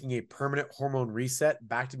actually making a permanent hormone reset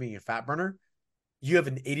back to being a fat burner, you have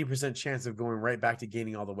an 80% chance of going right back to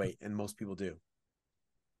gaining all the weight. And most people do.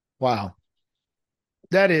 Wow.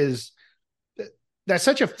 That's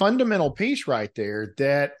such a fundamental piece right there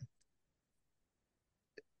that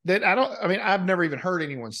I've never even heard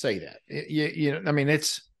anyone say that.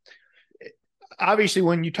 It's obviously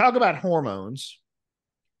when you talk about hormones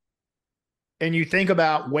and you think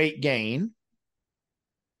about weight gain,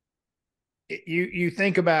 you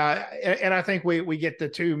think about, and I think we get the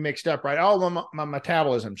two mixed up, right? Oh, my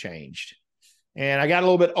metabolism changed and I got a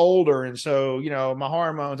little bit older. And so, my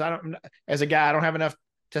hormones, as a guy, I don't have enough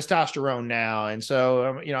testosterone now. And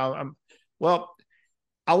so,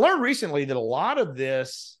 I learned recently that a lot of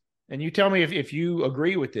this, and you tell me if you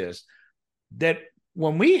agree with this, that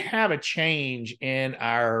when we have a change in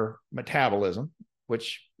our metabolism,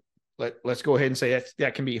 which let's go ahead and say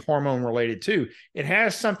that can be hormone related too, it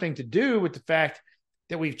has something to do with the fact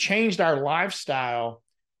that we've changed our lifestyle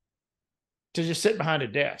to just sit behind a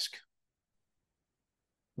desk.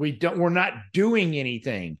 We're not doing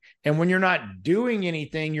anything. And when you're not doing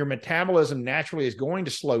anything, your metabolism naturally is going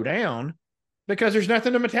to slow down because there's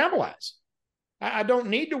nothing to metabolize. I don't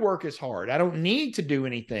need to work as hard. I don't need to do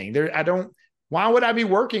anything. Why would I be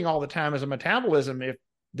working all the time as a metabolism if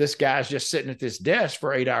this guy's just sitting at this desk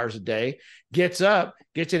for 8 hours a day, gets up,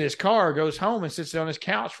 gets in his car, goes home and sits on his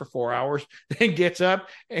couch for 4 hours, then gets up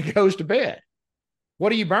and goes to bed?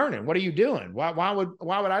 What are you burning? What are you doing? Why would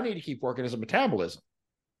I need to keep working as a metabolism?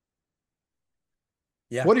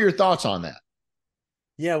 Yeah. What are your thoughts on that?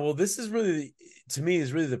 Yeah, well, this is really, to me,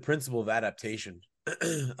 is really the principle of adaptation.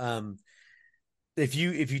 If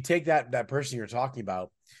you take that person you're talking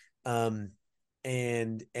about,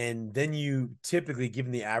 and then you typically,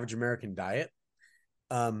 given the average American diet,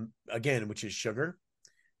 again, which is sugar,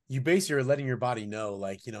 you basically are letting your body know,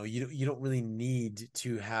 like, you don't really need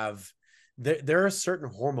to have there are certain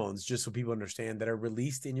hormones, just so people understand, that are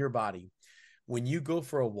released in your body when you go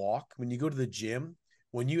for a walk, when you go to the gym,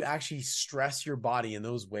 when you actually stress your body in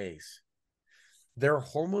those ways. There are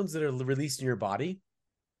hormones that are released in your body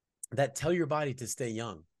that tell your body to stay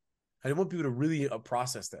young. I want people to really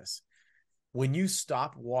process this. When you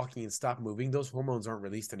stop walking and stop moving, those hormones aren't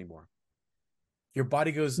released anymore. Your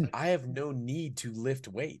body goes, I have no need to lift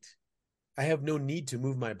weight. I have no need to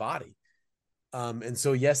move my body. And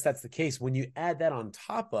so, yes, that's the case. When you add that on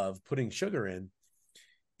top of putting sugar in,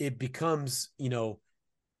 it becomes, in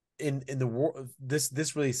the world,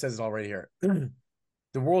 this really says it all right here.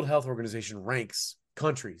 The World Health Organization ranks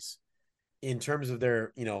countries in terms of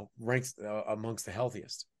their, ranks amongst the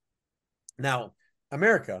healthiest. Now,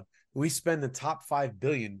 America, we spend the top 5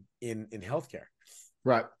 billion in healthcare.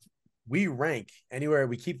 Right. We rank anywhere,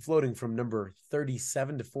 we keep floating from number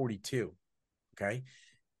 37 to 42. Okay.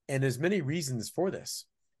 And there's many reasons for this,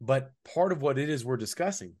 but part of what it is we're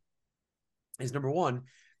discussing is, number one,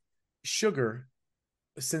 sugar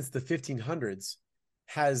since the 1500s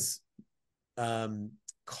has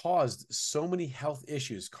caused so many health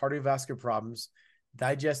issues, cardiovascular problems,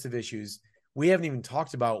 digestive issues. We haven't even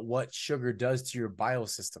talked about what sugar does to your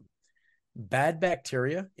biosystem. Bad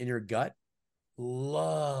bacteria in your gut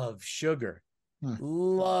love sugar.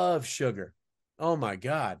 Love sugar. Oh my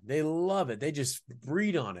God, they love it. They just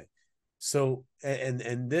breed on it. So,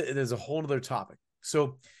 there's a whole other topic.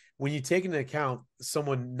 So when you take into account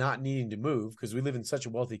someone not needing to move, because we live in such a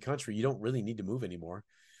wealthy country, you don't really need to move anymore.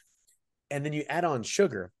 And then you add on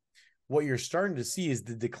sugar, what you're starting to see is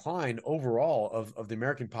the decline overall of the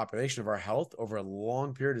American population, of our health over a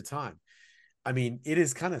long period of time. I mean, it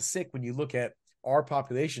is kind of sick when you look at our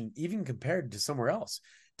population, even compared to somewhere else,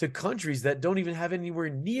 to countries that don't even have anywhere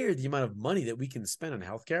near the amount of money that we can spend on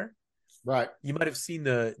healthcare. Right. You might have seen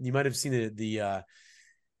the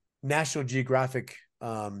National Geographic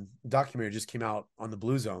documentary just came out on the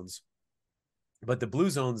blue zones, but the blue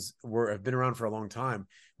zones have been around for a long time,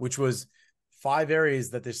 which was 5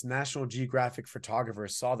 areas that this National Geographic photographer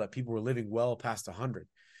saw that people were living well past 100.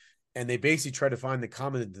 And they basically tried to find the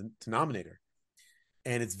common denominator.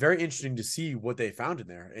 And it's very interesting to see what they found in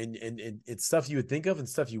there. And it's stuff you would think of and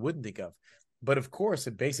stuff you wouldn't think of. But of course,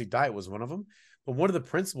 a basic diet was one of them. But one of the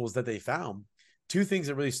principles that they found, 2 things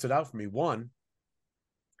that really stood out for me. One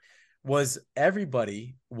was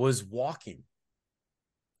everybody was walking.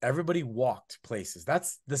 Everybody walked places.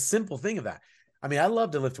 That's the simple thing of that. I mean, I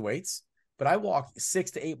love to lift weights, but I walk 6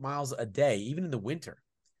 to 8 miles a day, even in the winter,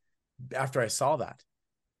 after I saw that.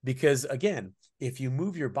 Because again, if you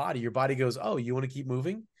move your body goes, oh, you want to keep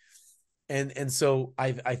moving? And so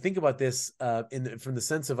I think about this from the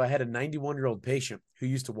sense of, I had a 91-year-old patient who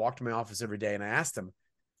used to walk to my office every day. And I asked him,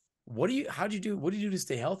 what do you do to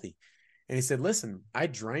stay healthy? And he said, listen, I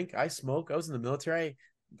drank, I smoke, I was in the military.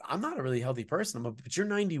 I'm not a really healthy person. But you're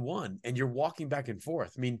 91 and you're walking back and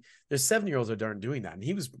forth. I mean, there's 7-year-olds that aren't doing that. And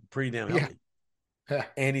he was pretty damn healthy. Yeah.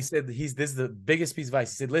 And he said, this is the biggest piece of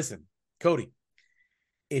advice. He said, listen, Cody,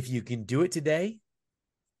 if you can do it today,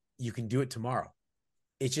 you can do it tomorrow.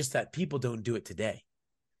 It's just that people don't do it today.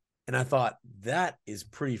 And I thought, that is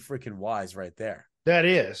pretty freaking wise right there.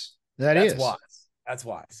 That's wise. That's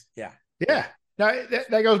wise. Yeah. Yeah. Now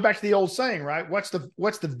that goes back to the old saying, right? What's the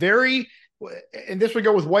very, and this would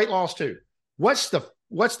go with weight loss too. What's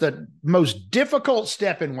the most difficult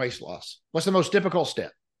step in weight loss? What's the most difficult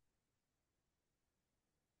step?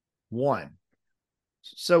 1.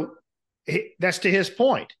 So that's to his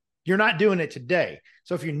point. You're not doing it today.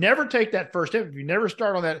 So if you never take that first step, if you never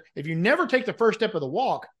start on that, if you never take the first step of the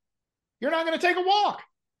walk, you're not going to take a walk.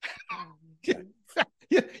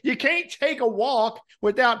 You can't take a walk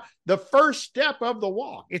without the first step of the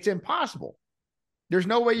walk. It's impossible. There's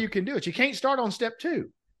no way you can do it. You can't start on step 2.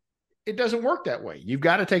 It doesn't work that way. You've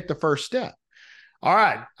got to take the first step. All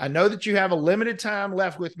right. I know that you have a limited time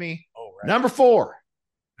left with me. Oh, right. Number 4.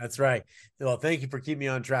 That's right. Well, thank you for keeping me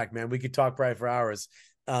on track, man. We could talk probably for hours.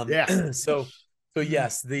 Yeah. So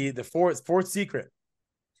yes, the fourth secret.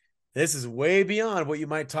 This is way beyond what you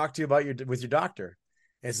might talk to about with your doctor.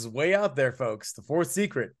 This is way out there, folks. The 4th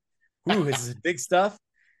secret. Ooh, this is big stuff.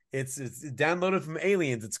 It's downloaded from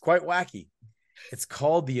aliens. It's quite wacky. It's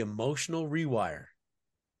called the emotional rewire.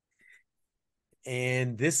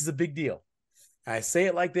 And this is a big deal. I say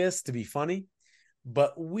it like this to be funny,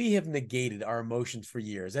 but we have negated our emotions for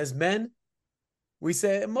years. As men, we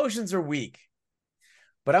say emotions are weak.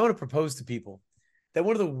 But I want to propose to people that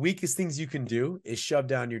one of the weakest things you can do is shove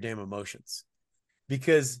down your damn emotions.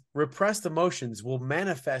 Because repressed emotions will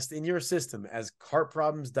manifest in your system as heart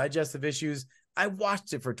problems, digestive issues. I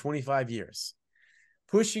watched it for 25 years.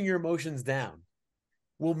 Pushing your emotions down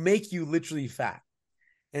will make you literally fat.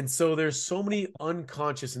 And so there's so many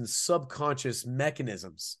unconscious and subconscious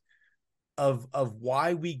mechanisms of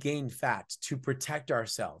why we gain fat to protect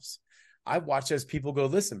ourselves. I've watched as people go,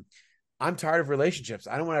 listen, I'm tired of relationships.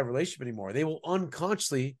 I don't want to have a relationship anymore. They will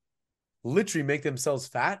unconsciously literally make themselves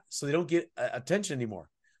fat so they don't get attention anymore.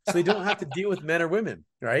 So they don't have to deal with men or women,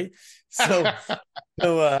 right? So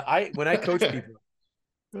when I coach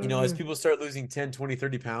people, as people start losing 10, 20,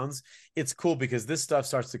 30 pounds, it's cool because this stuff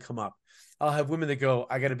starts to come up. I'll have women that go,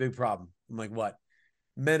 I got a big problem. I'm like, what?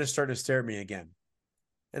 Men are starting to stare at me again.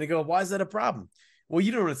 And they go, why is that a problem? Well,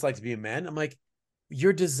 you don't know what it's like to be a man. I'm like,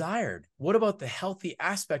 you're desired. What about the healthy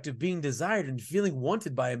aspect of being desired and feeling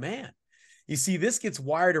wanted by a man? You see, this gets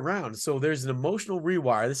wired around. So there's an emotional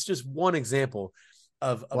rewire. This is just one example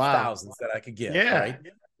of thousands that I could give. Yeah. Right?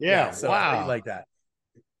 Yeah. So wow. how do you like that?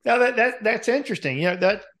 Now that's interesting.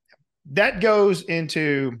 That goes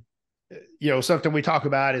into, something we talk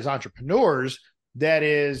about as entrepreneurs. That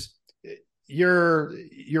is, you're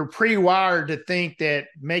pre-wired to think that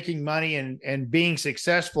making money and being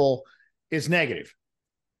successful is negative,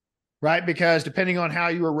 right? Because depending on how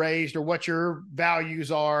you were raised or what your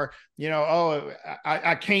values are,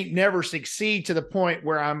 I can't never succeed to the point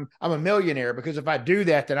where I'm a millionaire, because if I do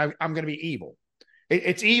that, then I'm going to be evil.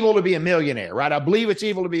 It's evil to be a millionaire, right? I believe it's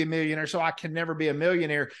evil to be a millionaire, so I can never be a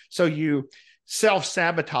millionaire. So you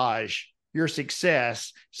self-sabotage your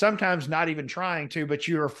success, sometimes not even trying to, but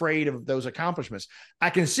you're afraid of those accomplishments. I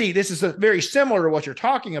can see this is very similar to what you're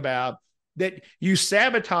talking about, that you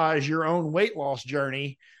sabotage your own weight loss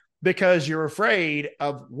journey because you're afraid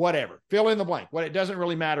of whatever, fill in the blank. It doesn't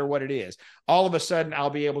really matter what it is. All of a sudden I'll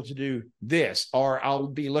be able to do this, or I'll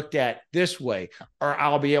be looked at this way, or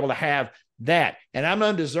I'll be able to have that, and I'm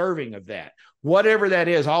undeserving of that. Whatever that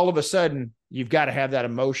is, all of a sudden you've got to have that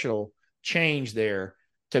emotional change there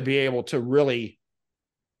to be able to really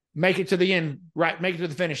make it to the end, right? Make it to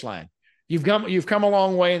the finish line. You've come a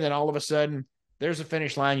long way, and then all of a sudden there's a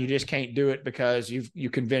finish line. You just can't do it because you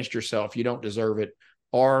convinced yourself you don't deserve it,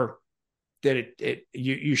 or that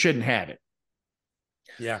you shouldn't have it.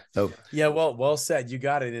 Yeah. So yeah, well said. You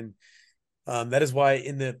got it. And that is why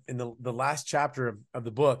in the last chapter of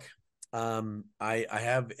the book, I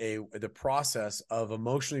have the process of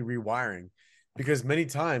emotionally rewiring, because many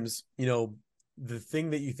times, the thing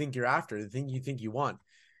that you think you're after, the thing you think you want,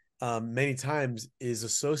 many times is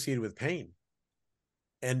associated with pain.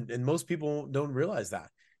 And most people don't realize that.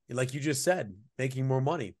 Like you just said, making more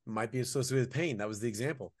money might be associated with pain. That was the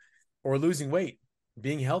example. Or losing weight,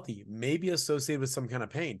 being healthy may be associated with some kind of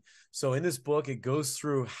pain. So in this book, it goes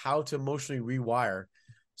through how to emotionally rewire.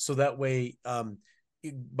 So that way,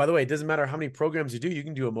 by the way, it doesn't matter how many programs you do, you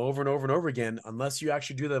can do them over and over and over again. Unless you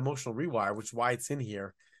actually do the emotional rewire, which is why it's in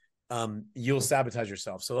here, you'll sabotage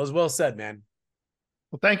yourself. So that was well said, man.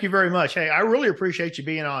 Well, thank you very much. Hey, I really appreciate you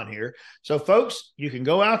being on here. So folks, you can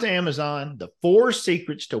go out to Amazon, The 4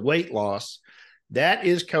 Secrets to Weight Loss. That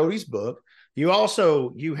is Cody's book. You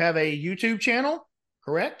have a YouTube channel,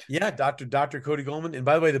 correct? Yeah. Dr. Cody Goldman. And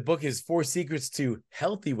by the way, the book is 4 Secrets to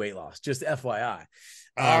Healthy Weight Loss, just FYI.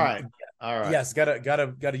 All right. Yes. Got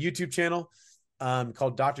a YouTube channel,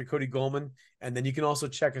 called Dr. Cody Goldman. And then you can also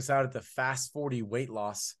check us out at the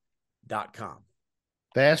fast40weightloss.com.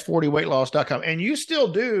 fast40weightloss.com. And you still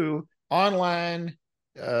do online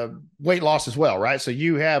weight loss as well, right? So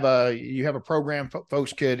you have a program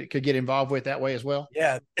folks could get involved with that way as well.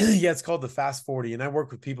 Yeah. Yeah. It's called the Fast 40. And I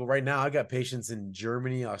work with people right now. I got patients in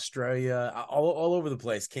Germany, Australia, all over the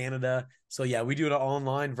place, Canada. So yeah, we do it all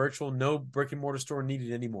online, virtual, no brick and mortar store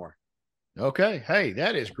needed anymore. Okay. Hey,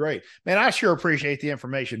 that is great, man. I sure appreciate the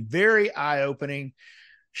information. Very eye-opening.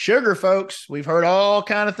 Sugar, folks, we've heard all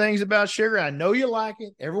kind of things about sugar. I know you like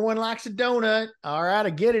it. Everyone likes a donut. All right, I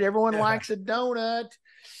get it. Everyone likes a donut,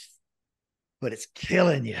 but it's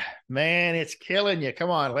killing you, man. It's killing you. Come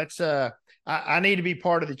on, let's. I need to be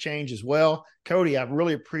part of the change as well, Cody. I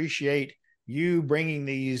really appreciate you bringing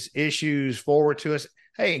these issues forward to us.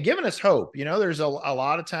 Hey, and giving us hope. There's a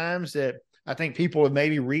lot of times that I think people have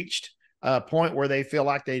maybe reached a point where they feel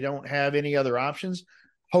like they don't have any other options.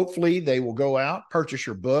 Hopefully they will go out, purchase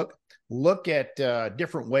your book, look at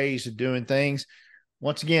different ways of doing things.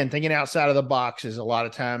 Once again, thinking outside of the box is a lot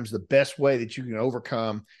of times the best way that you can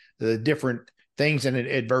overcome the different things and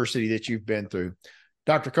adversity that you've been through.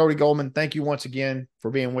 Dr. Cody Goldman, thank you once again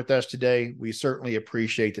for being with us today. We certainly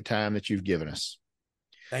appreciate the time that you've given us.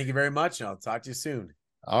 Thank you very much. And I'll talk to you soon.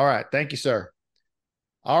 All right. Thank you, sir.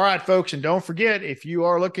 All right, folks. And don't forget, if you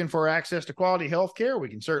are looking for access to quality health care, we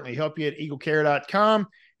can certainly help you at eaglecare.com.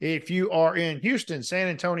 If you are in Houston, San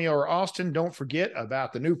Antonio, or Austin, don't forget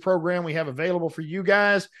about the new program we have available for you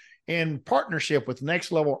guys. in partnership with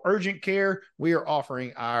Next Level Urgent Care, we are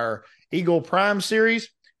offering our Eagle Prime Series,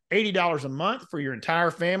 $80 a month for your entire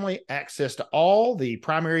family, access to all the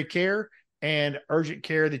primary care and urgent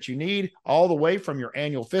care that you need, all the way from your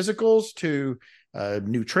annual physicals to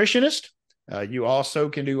nutritionist. You also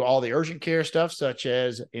can do all the urgent care stuff, such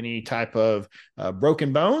as any type of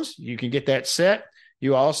broken bones. You can get that set.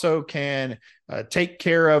 You also can take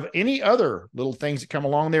care of any other little things that come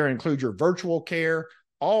along there, include your virtual care,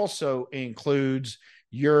 also includes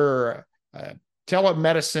your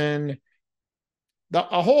telemedicine,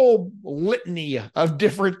 a whole litany of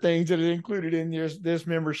different things that are included in this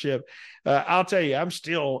membership. I'll tell you, I'm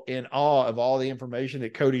still in awe of all the information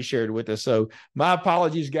that Cody shared with us. So my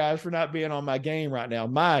apologies, guys, for not being on my game right now.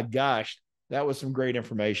 My gosh, that was some great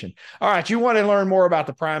information. All right, you want to learn more about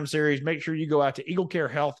the Prime Series, make sure you go out to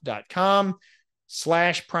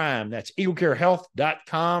eaglecarehealth.com/prime. That's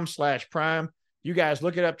eaglecarehealth.com/prime. You guys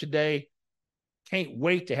look it up today. Can't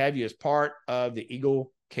wait to have you as part of the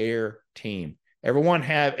Eagle Care team. Everyone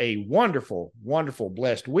have a wonderful, wonderful,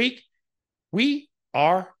 blessed week. We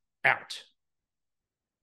are out.